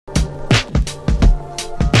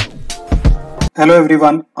Hello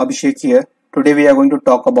everyone, Abhishek here. Today we are going to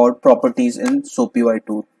talk about properties in SOAP/UI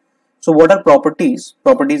tool. So what are properties?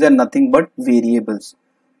 Properties are nothing but variables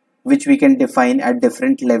which we can define at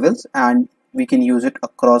different levels and we can use it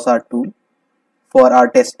across our tool for our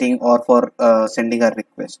testing or for sending a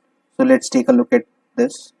request. So let's take a look at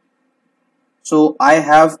this. So I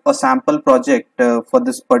have a sample project for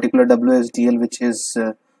this particular WSDL which is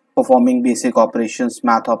performing basic operations,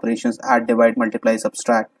 math operations, add, divide, multiply,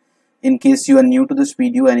 subtract. In case you are new to this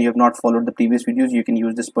video and you have not followed the previous videos, you can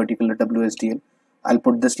use this particular WSDL. I'll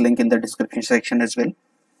put this link in the description section as well.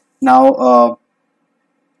 Now,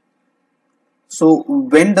 so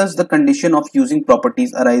when does the condition of using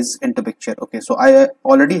properties arise into picture? Okay, so I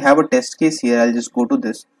already have a test case here. I'll just go to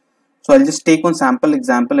this. So I'll just take one sample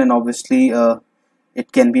example and obviously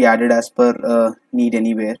it can be added as per need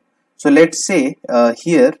anywhere. So let's say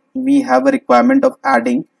here we have a requirement of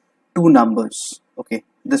adding two numbers. Okay,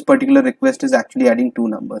 this particular request is actually adding two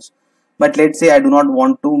numbers. But let's say I do not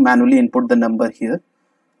want to manually input the number here.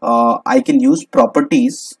 I can use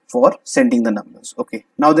properties for sending the numbers. Okay,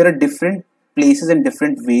 now there are different places and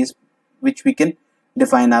different ways which we can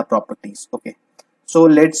define our properties. Okay, so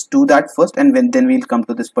let's do that first and then we'll come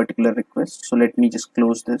to this particular request. So let me just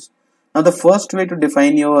close this. Now the first way to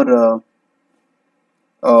define your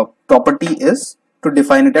property is to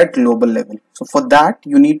define it at global level. So for that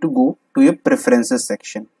you need to go to your preferences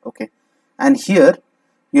section. Okay, and here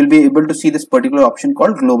you'll be able to see this particular option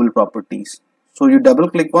called global properties. So you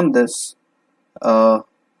double click on this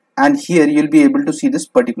and here you'll be able to see this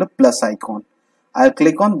particular plus icon. I'll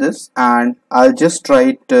click on this and I'll just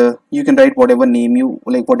write you can write whatever name you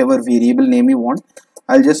like, whatever variable name you want.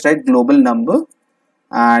 I'll just write global number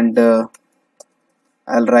and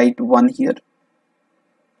I'll write 1 here.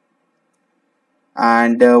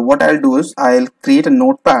 And what I'll do is I'll create a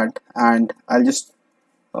notepad and I'll just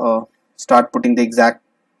start putting the exact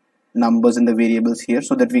numbers in the variables here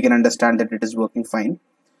so that we can understand that it is working fine.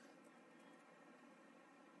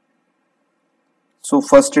 So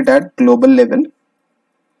first it at global level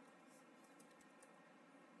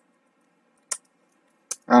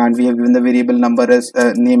and we have given the variable number as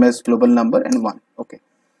name as global number and 1. Okay,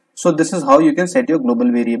 so this is how you can set your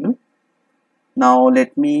global variable. Now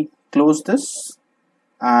let me close this.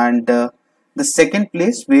 And the second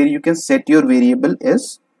place where you can set your variable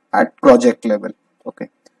is at project level. Okay,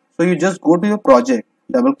 so you just go to your project,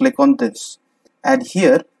 double click on this, and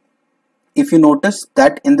here if you notice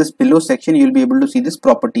that in this below section you'll be able to see this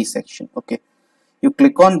properties section. Okay, you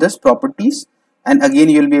click on this properties and again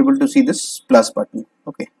you'll be able to see this plus button.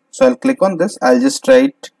 Okay, so I'll click on this. I'll just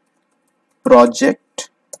write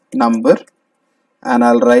project number and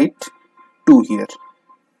I'll write 2 here.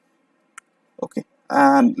 Okay,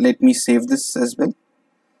 and let me save this as well.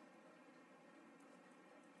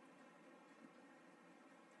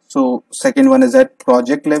 So second one is at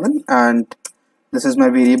project level and this is my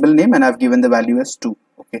variable name and I've given the value as 2.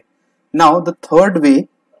 Okay, now the third way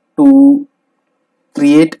to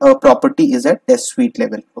create a property is at test suite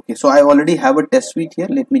level. Okay, so I already have a test suite here.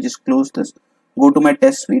 Let me just close this, go to my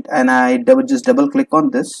test suite and I just double click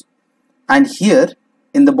on this, and here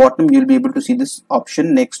in the bottom you'll be able to see this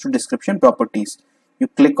option next to description properties. You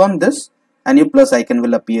click on this and your plus icon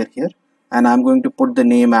will appear here and I'm going to put the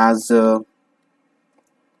name as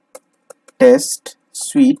test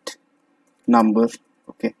suite number.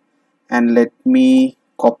 Okay, and let me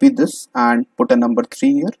copy this and put a number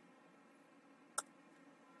 3 here.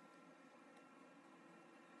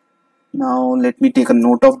 Now let me take a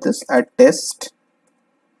note of this at test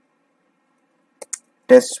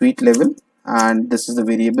suite level, and this is the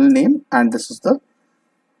variable name and this is the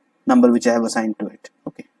number which I have assigned to it.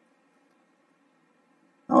 Okay,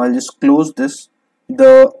 now I'll just close this.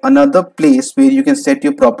 The another place where you can set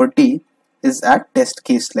your property is at test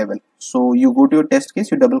case level. So you go to your test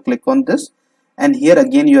case, you double click on this and here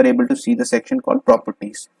again you are able to see the section called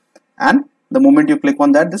properties, and the moment you click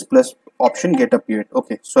on that, this plus option get appeared.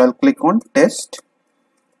 Okay, so I'll click on test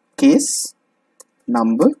case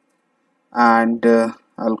number and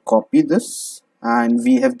I'll copy this and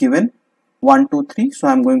we have given 1 2 3, so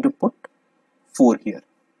I'm going to put 4 here.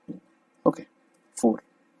 Okay, 4,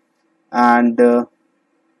 and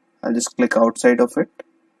I'll just click outside of it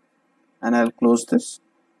and I'll close this.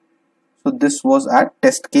 So this was at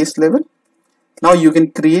test case level. Now you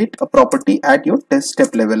can create a property at your test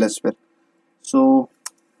step level as well. So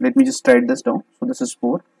let me just write this down. So this is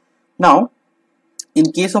 4. Now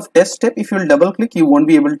in case of test step, if you will double click, you won't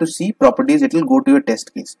be able to see properties. It will go to your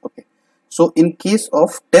test case. Okay, so in case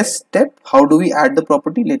of test step, how do we add the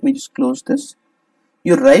property? Let me just close this.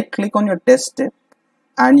 You right click on your test step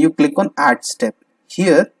and you click on add step.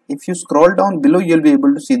 here if you scroll down below, you'll be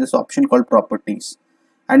able to see this option called properties,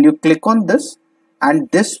 and you click on this, and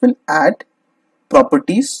this will add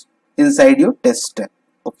properties inside your test step.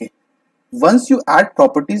 Okay, once you add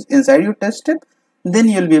properties inside your test step, then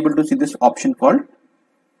you'll be able to see this option called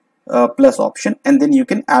plus option, and then you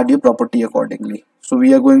can add your property accordingly. So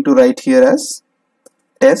we are going to write here as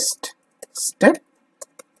test step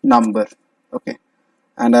number. Okay,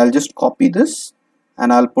 and I'll just copy this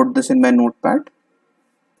and I'll put this in my notepad,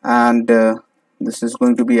 and this is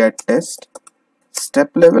going to be at test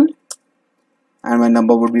step level, and my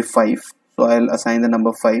number would be 5, so I'll assign the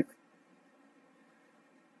number 5.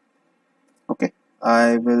 Okay,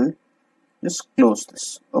 I will just close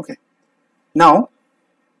this. Okay, now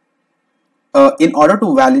in order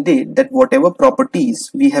to validate that whatever properties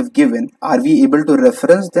we have given, are we able to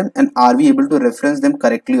reference them, and are we able to reference them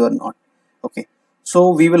correctly or not? Okay, so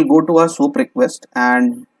we will go to our SOAP request,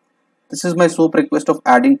 and this is my SOAP request of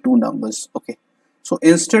adding 2 numbers. Okay, so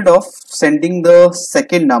instead of sending the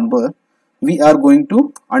second number, we are going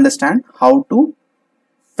to understand how to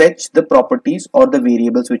fetch the properties or the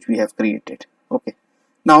variables which we have created. Okay,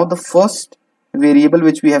 now the first variable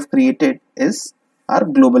which we have created is our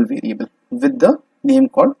global variable with the name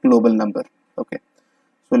called global number. Okay,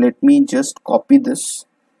 so let me just copy this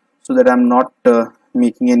so that I'm not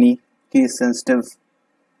making any case sensitive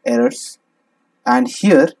errors. And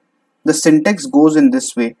here the syntax goes in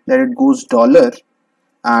this way, that it goes dollar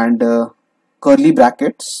and curly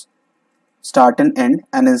brackets, start and end,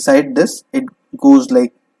 and inside this it goes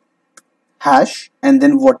like hash, and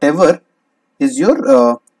then whatever is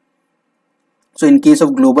your so in case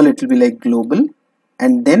of global it will be like global,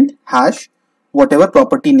 and then hash whatever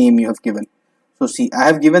property name you have given. So see, I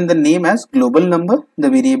have given the name as global number, the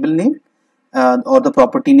variable name or the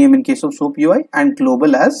property name in case of SOAP UI, and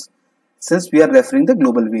global as, since we are referring the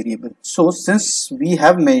global variable. So since we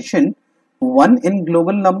have mentioned 1 in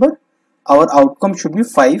global number, our outcome should be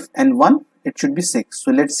 5, and 1 it should be 6.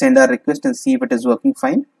 So let's send our request and see if it is working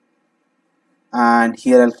fine. And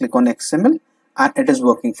here I'll click on XML, and it is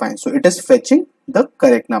working fine. So it is fetching the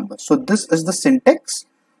correct number. So this is the syntax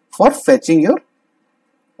for fetching your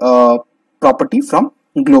property from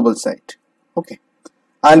global site. Okay,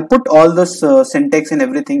 I'll put all this syntax and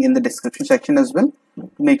everything in the description section as well to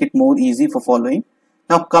make it more easy for following.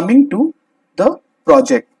 Now coming to the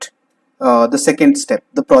project, the second step,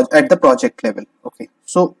 at the project level. Okay,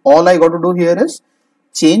 so all I got to do here is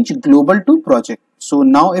change global to project. So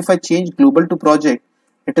now if I change global to project,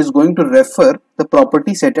 it is going to refer the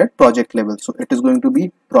property set at project level. So it is going to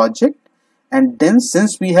be project, and then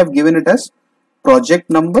since we have given it as project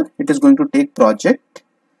number, it is going to take project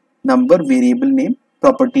number, variable name,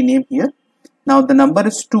 property name here. Now the number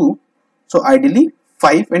is 2, so ideally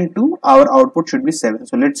 5 and 2, our output should be 7.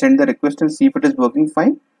 So let's send the request and see if it is working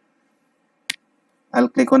fine. I'll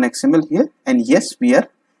click on XML here, and yes, we are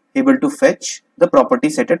able to fetch the property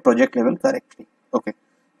set at project level correctly. Okay,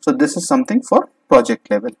 so this is something for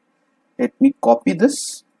project level. Let me copy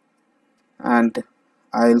this and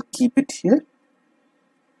I'll keep it here.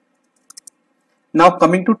 Now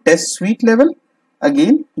coming to test suite level,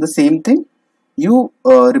 again the same thing. You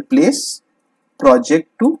replace project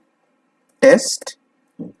to test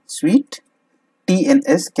suite, T and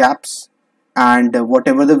S caps, and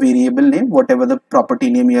whatever the variable name, whatever the property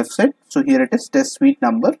name you have set. So here it is test suite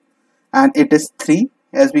number, and it is 3,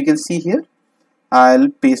 as we can see here. I'll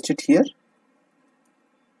paste it here,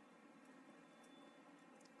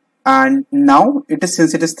 and now it is,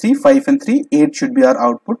 since it is 3, 5 and 3, 8 should be our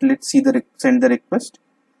output. Let's see send the request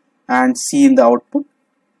and see in the output.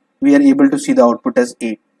 We are able to see the output as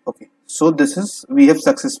 8. Okay, so this is, we have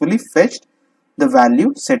successfully fetched the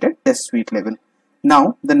value set at test suite level.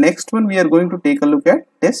 Now the next one we are going to take a look at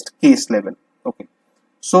test case level. Okay,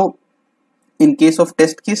 so in case of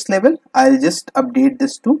test case level, I'll just update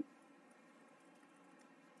this to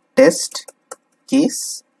test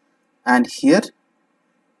case, and here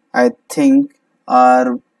I think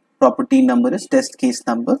our property number is test case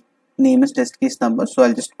number, name is test case number. So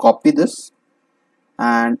I'll just copy this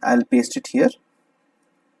and I'll paste it here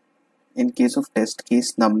in case of test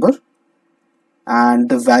case number, and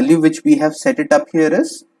the value which we have set it up here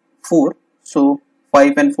is 4. So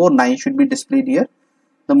 5 and 4, 9 should be displayed here.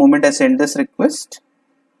 The moment I send this request,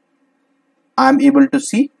 I'm able to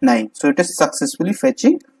see 9. So it is successfully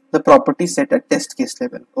fetching the property set at test case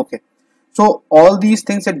level. Okay, so all these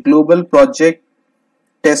things at global, project,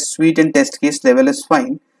 test suite and test case level is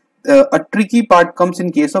fine. A tricky part comes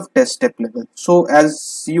in case of test step level. So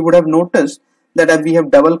as you would have noticed that we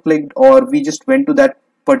have double clicked, or we just went to that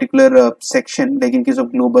particular section, like in case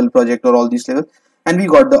of global, project or all these levels, and we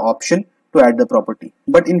got the option to add the property.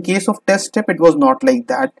 But in case of test step, it was not like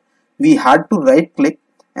that. We had to right click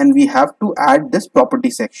and we have to add this property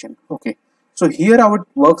section. Okay, so here how it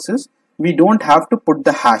works is we don't have to put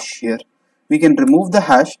the hash here. We can remove the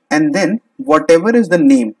hash, and then whatever is the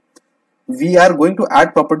name, we are going to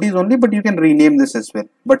add properties only, but you can rename this as well.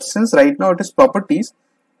 But since right now it is properties,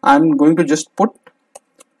 I'm going to just put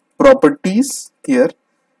properties here.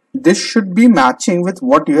 This should be matching with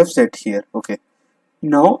what you have set here. Okay,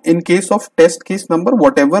 now in case of test case number,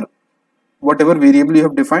 whatever variable you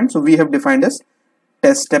have defined, so we have defined as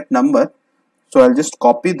test step number. So I'll just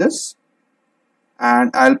copy this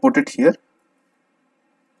and I'll put it here,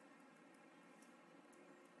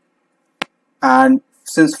 and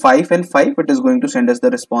since 5 and 5, it is going to send us the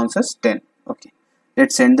response as 10. Okay,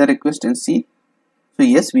 let's send the request and see. So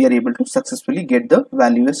yes, we are able to successfully get the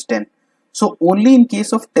value as 10. So only in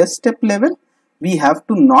case of test step level, we have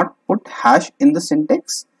to not put hash in the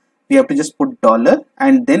syntax. We have to just put dollar,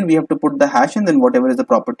 and then we have to put the hash and then whatever is the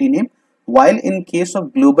property name. While in case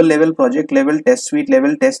of global level, project level, test suite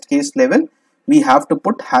level, test case level, we have to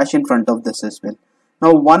put hash in front of this as well.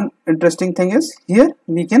 Now one interesting thing is here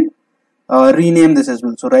we can rename this as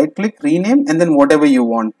well. So right click, rename, and then whatever you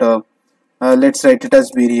want. Let's write it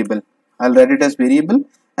as variable. I'll write it as variable,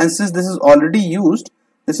 and since this is already used,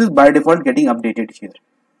 this is by default getting updated here.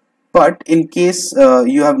 But in case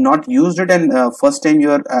you have not used it and first time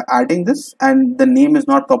you are adding this and the name is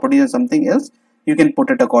not properties or something else, you can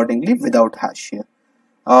put it accordingly without hash here.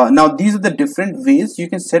 Now these are the different ways you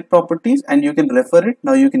can set properties, and you can refer it.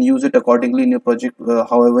 Now you can use it accordingly in your project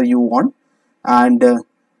however you want, and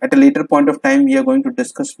at a later point of time we are going to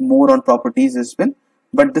discuss more on properties as well.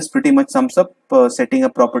 But this pretty much sums up setting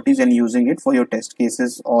up properties and using it for your test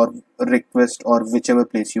cases or request or whichever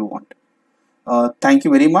place you want. Thank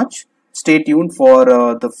you very much. Stay tuned for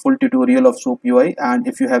the full tutorial of SOAP UI, and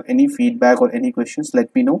if you have any feedback or any questions,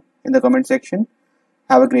 let me know in the comment section.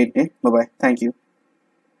 Have a great day. Bye bye. Thank you.